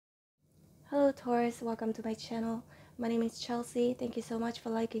Hello Taurus, welcome to my channel. My name is Chelsea. Thank you so much for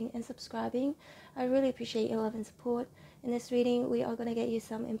liking and subscribing. I really appreciate your love and support. In this reading, we are going to get you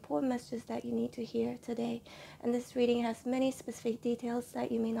some important messages that you need to hear today. And this reading has many specific details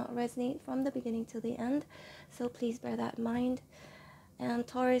that you may not resonate from the beginning to the end. So please bear that in mind. And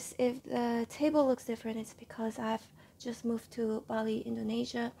Taurus, if the table looks different, it's because I've just moved to Bali,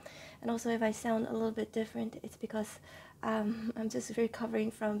 Indonesia. And also if I sound a little bit different, it's because I'm just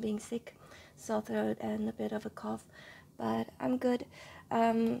recovering from being sick, sore throat and a bit of a cough, but I'm good.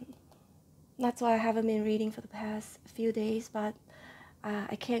 That's why I haven't been reading for the past few days, but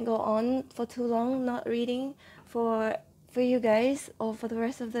I can't go on for too long not reading for you guys or for the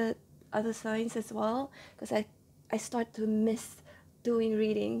rest of the other signs as well, because I start to miss doing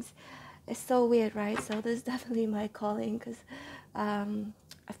readings. It's so weird, right? So this is definitely my calling, because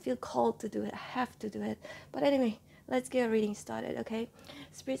I feel called to do it. I have to do it. But anyway, let's get a reading started, okay?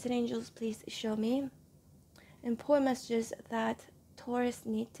 Spirits and angels, please show me important messages that Taurus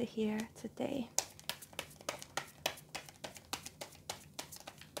need to hear today.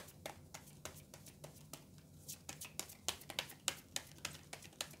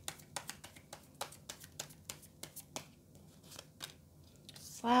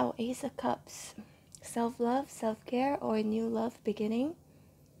 Wow, Ace of Cups. Self-love, self-care, or a new love beginning.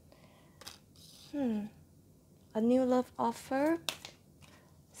 A new love offer.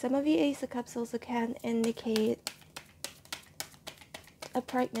 Some of you Ace of Cups also can indicate a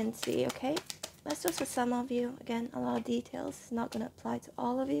pregnancy, okay? That's just for some of you. Again, a lot of details. It's not going to apply to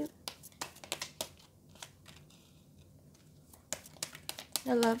all of you.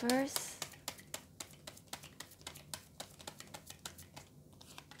 The Lovers.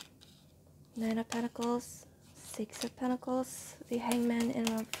 Nine of Pentacles. Six of Pentacles. The Hangman in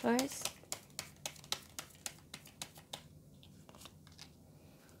reverse.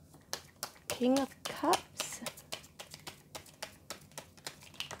 King of Cups.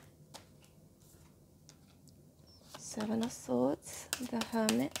 Seven of Swords. The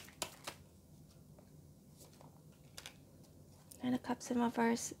Hermit. Nine of Cups in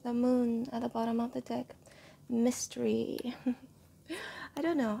reverse. The Moon at the bottom of the deck. Mystery. I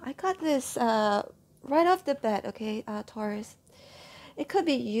don't know. I got this right off the bat, okay, Taurus. It could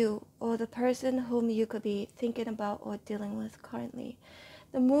be you or the person whom you could be thinking about or dealing with currently.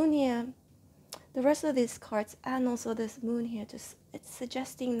 The Moon here, the rest of these cards, and also this Moon here, just it's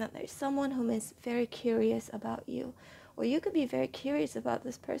suggesting that there's someone who is very curious about you, or you could be very curious about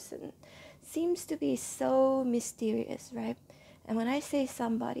this person. Seems to be so mysterious, right? And when I say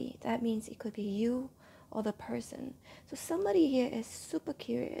somebody, that means it could be you or the person. So somebody here is super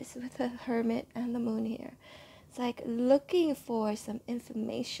curious with the Hermit and the Moon here. It's like looking for some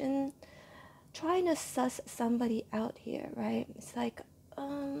information, trying to suss somebody out here, right? It's like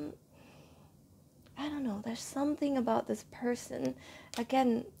I don't know, there's something about this person.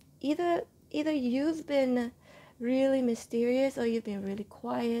 Again, either you've been really mysterious or you've been really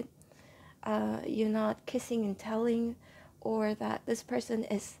quiet, you're not kissing and telling, or that this person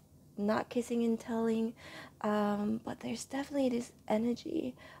is not kissing and telling, but there's definitely this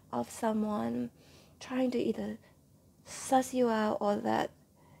energy of someone trying to either suss you out or that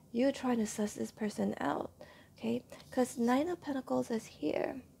you're trying to suss this person out, okay? Because Nine of Pentacles is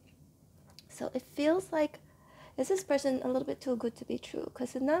here, so it feels like, is this person a little bit too good to be true?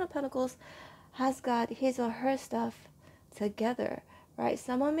 Because the Nine of Pentacles has got his or her stuff together, right?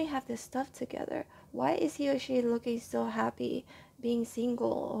 Someone may have this stuff together. Why is he or she looking so happy being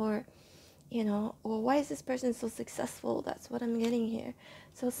single, or you know, or why is this person so successful? That's what I'm getting here.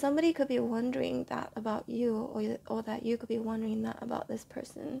 So somebody could be wondering that about you, or that you could be wondering that about this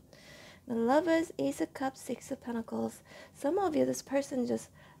person. The Lovers, Ace of Cups, Six of Pentacles. Some of you, this person just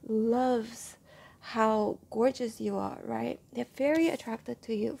loves how gorgeous you are, right? They're very attracted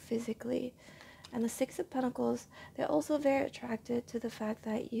to you physically. And the Six of Pentacles, they're also very attracted to the fact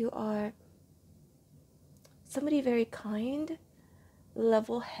that you are somebody very kind,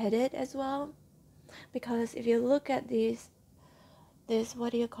 level-headed as well. Because if you look at this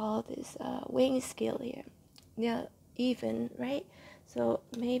what do you call this, weighing scale here, yeah, even, right? So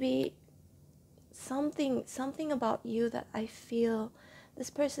maybe something about you that I feel this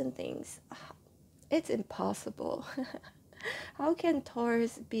person thinks, it's impossible. How can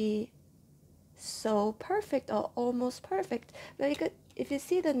Taurus be so perfect or almost perfect? But you could, if you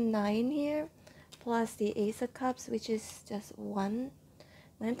see the 9 here plus the Ace of Cups, which is just 1,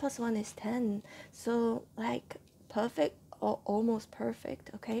 9 plus 1 is 10. So like perfect or almost perfect,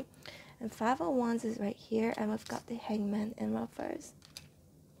 okay? And 5 of Wands is right here, and we've got the Hangman in reverse.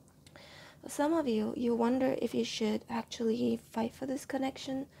 Some of you, you wonder if you should actually fight for this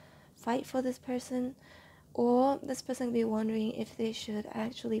connection, fight for this person, or this person could be wondering if they should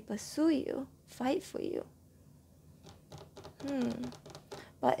actually pursue you, fight for you.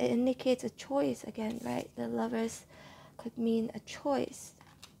 But it indicates a choice again, right? The Lovers could mean a choice.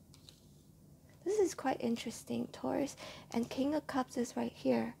 This is quite interesting, Taurus. And King of Cups is right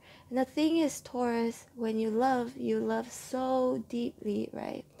here. And the thing is, Taurus, when you love so deeply,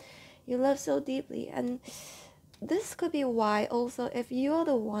 right? You love so deeply. And this could be why also, if you're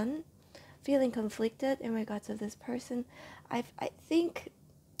the one feeling conflicted in regards to this person, I think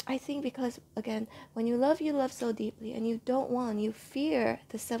because, again, when you love so deeply, and you fear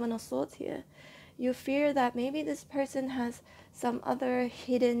the Seven of Swords here. You fear that maybe this person has some other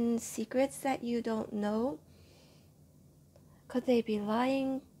hidden secrets that you don't know. Could they be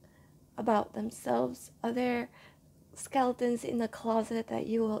lying about themselves? Are there skeletons in the closet that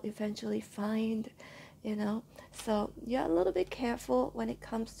you will eventually find? So you're a little bit careful when it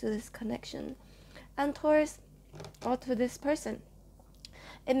comes to this connection. And Taurus, or to this person,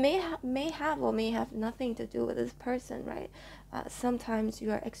 it may have or may have nothing to do with this person, right? Sometimes you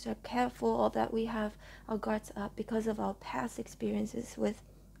are extra careful, or that we have our guards up because of our past experiences with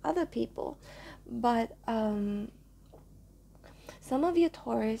other people. But some of you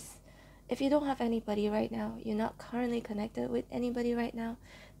Taurus, if you don't have anybody right now, you're not currently connected with anybody right now,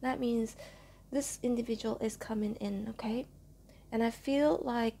 that means this individual is coming in, okay? And I feel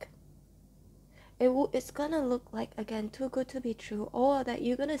like it's gonna look like, again, too good to be true, or that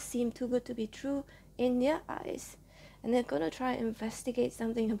you're gonna seem too good to be true in their eyes, and they're gonna try to investigate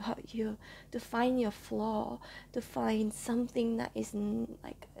something about you, to find your flaw, to find something that is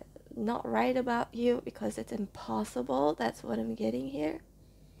like not right about you, because it's impossible. That's what I'm getting here.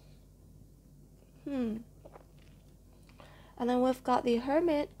 And then we've got the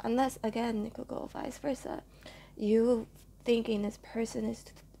Hermit, unless, again, it could go vice versa. You thinking this person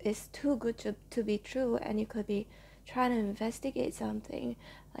is too good to be true, and you could be trying to investigate something,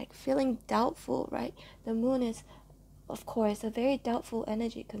 like feeling doubtful, right? The Moon is, of course, a very doubtful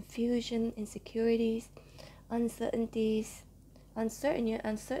energy. Confusion, insecurities, uncertainties, you're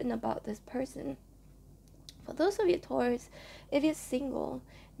uncertain about this person. For those of you Taurus, if you're single,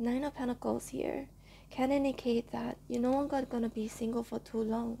 Nine of Pentacles here can indicate that you're no longer going to be single for too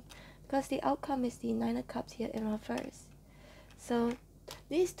long, because the outcome is the Nine of Cups here in reverse. So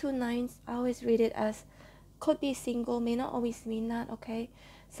these two nines, I always read it as could be single, may not always mean that, okay?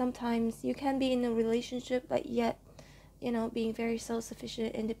 Sometimes you can be in a relationship, but yet, being very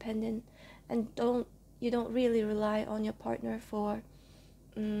self-sufficient, independent, and you don't really rely on your partner for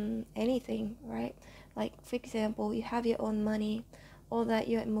anything, right? Like, for example, you have your own money, or that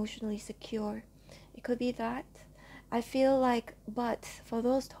you're emotionally secure. It could be that. I feel like, but for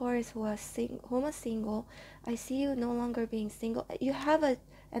those Taurus who are single, I see you no longer being single. You have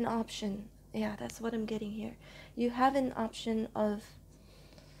an option. Yeah, that's what I'm getting here. You have an option of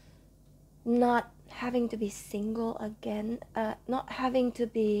not having to be single again, not having to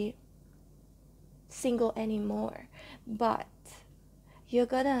be single anymore, but you're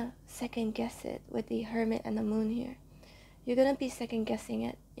gonna second guess it with the Hermit and the Moon here. You're gonna be second guessing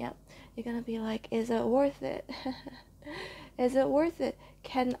it. Yeah, you're gonna be like, is it worth it? Is it worth it?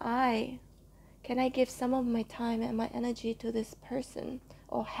 Can I give some of my time and my energy to this person,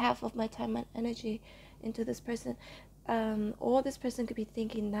 or half of my time and energy into this person? Or this person could be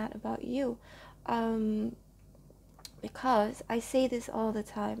thinking that about you. Because I say this all the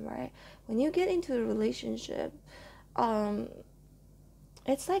time, right? When you get into a relationship,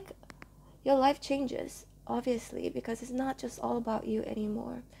 it's like your life changes, obviously, because it's not just all about you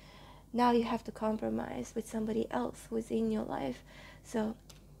anymore. Now you have to compromise with somebody else who's in your life. So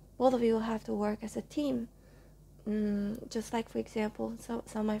both of you will have to work as a team. Just like, for example, some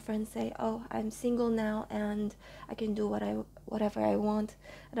of my friends say, oh, I'm single now and I can do whatever I want.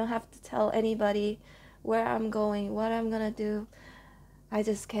 I don't have to tell anybody where I'm going, what I'm gonna do. I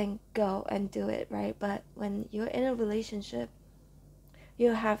just can go and do it, right? But when you're in a relationship,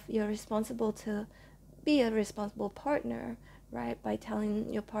 you're responsible to be a responsible partner, right? By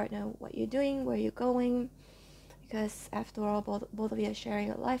telling your partner what you're doing, where you're going, because after all, both of you are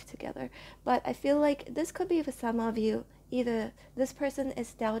sharing a life together. But I feel like this could be for some of you, either this person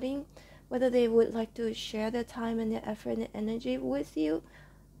is doubting whether they would like to share their time and their effort and their energy with you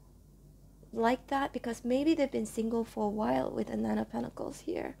like that, because maybe they've been single for a while with the Nine of Pentacles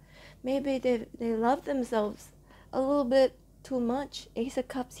here. Maybe they love themselves a little bit too much. Ace of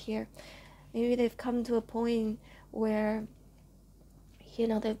Cups here. Maybe they've come to a point where,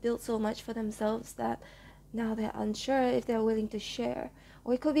 they've built so much for themselves that now they're unsure if they're willing to share.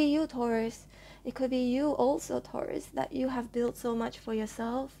 Or it could be you, Taurus. It could be you also, Taurus, that you have built so much for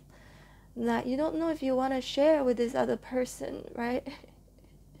yourself, that you don't know if you want to share with this other person, right?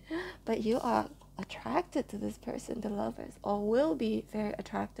 But you are attracted to this person, the lovers, or will be very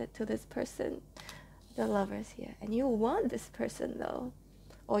attracted to this person, the lovers here. And you want this person though,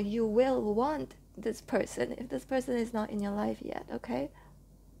 or you will want this person if this person is not in your life yet, okay?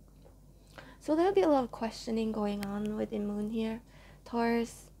 So there'll be a lot of questioning going on with the moon here,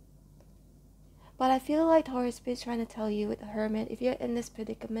 Taurus. But I feel like Taurus is trying to tell you with the Hermit, if you're in this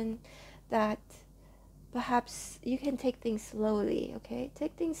predicament, that perhaps you can take things slowly, okay?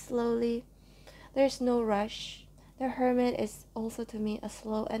 Take things slowly. There's no rush. The Hermit is also, to me, a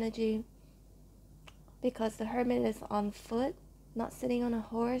slow energy, because the Hermit is on foot, not sitting on a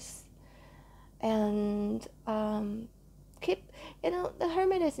horse. And the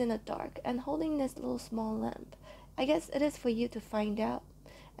Hermit is in the dark and holding this little small lamp. I guess it is for you to find out.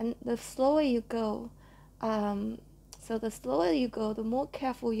 And the slower you go, the more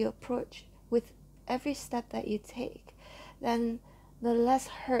careful you approach with every step that you take, then the less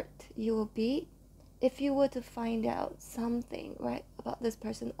hurt you will be if you were to find out something, right, about this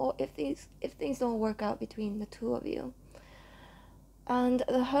person, or if things don't work out between the two of you. And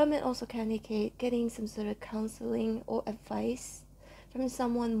the Hermit also can indicate getting some sort of counseling or advice from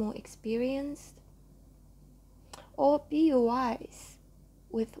someone more experienced, or be wise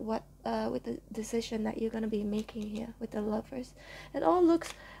with the decision that you're going to be making here with the lovers. It all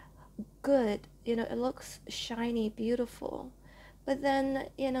looks good, it looks shiny, beautiful, but then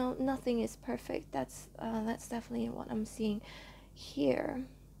nothing is perfect. That's definitely what I'm seeing here.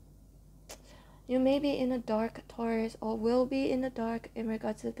 You may be in the dark, Taurus, or will be in the dark in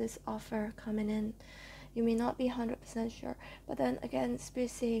regards to this offer coming in. You may not be 100% sure, but then again, Spirit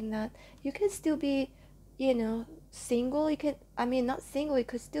saying that you can still be, single. Not single, you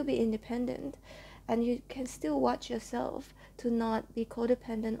could still be independent, and you can still watch yourself to not be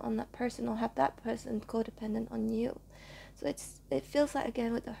codependent on that person, or have that person codependent on you. So it feels like,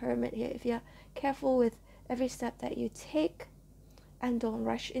 again, with the Hermit here, if you're careful with every step that you take and don't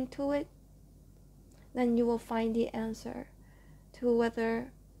rush into it, then you will find the answer to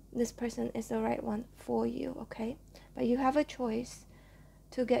whether this person is the right one for you, okay? But you have a choice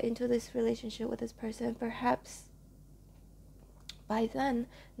to get into this relationship with this person. Perhaps by then,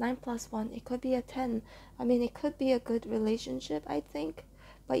 9 plus 1, it could be a 10. It could be a good relationship, I think.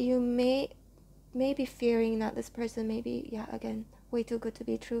 But you may be fearing that this person may be, again, way too good to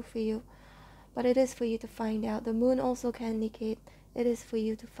be true for you. But it is for you to find out. The moon also can indicate it is for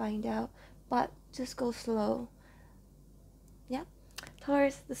you to find out. But just go slow. Yeah.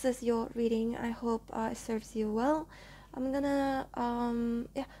 Taurus, this is your reading. I hope it serves you well. I'm gonna I'm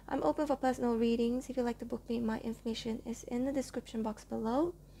open for personal readings. If you'd like to book me, my information is in the description box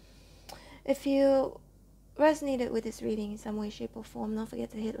below. If you resonated with this reading in some way, shape, or form, don't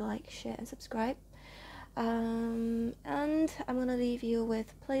forget to hit like, share, and subscribe. And I'm gonna leave you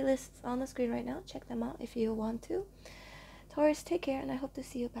with playlists on the screen right now. Check them out if you want to. Taurus, take care, and I hope to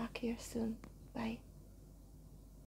see you back here soon. Bye.